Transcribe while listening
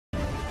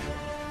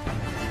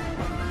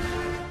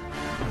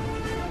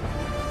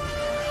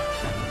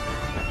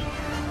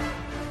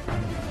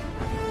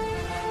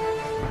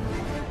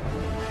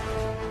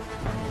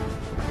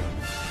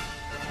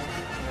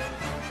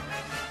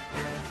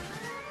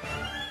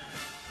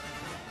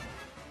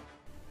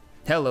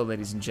Hello,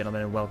 ladies and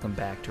gentlemen, and welcome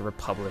back to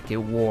Republic at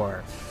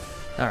War.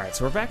 Alright,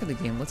 so we're back in the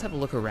game. Let's have a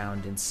look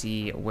around and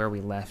see where we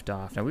left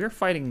off. Now, we were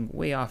fighting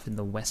way off in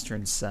the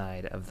western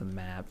side of the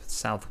map,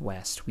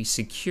 southwest. We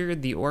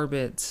secured the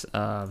orbit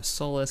of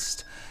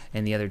Solist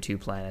and the other two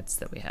planets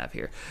that we have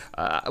here.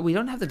 We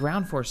don't have the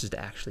ground forces to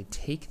actually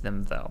take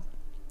them, though.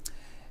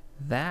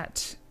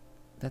 That's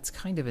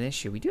kind of an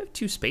issue. We do have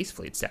two space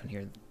fleets down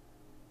here.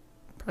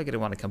 Probably going to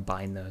want to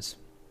combine those.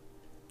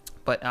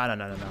 But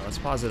no. Let's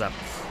pause it up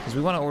because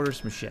we want to order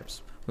some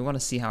ships. We want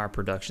to see how our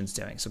production's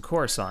doing. So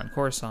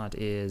Coruscant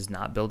is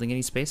not building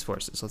any space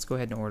forces. Let's go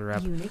ahead and order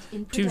up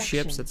two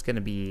ships. That's going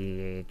to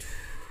be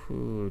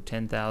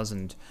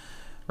 10,000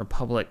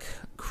 Republic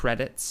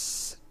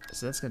credits.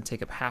 So that's going to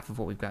take up half of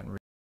what we've got in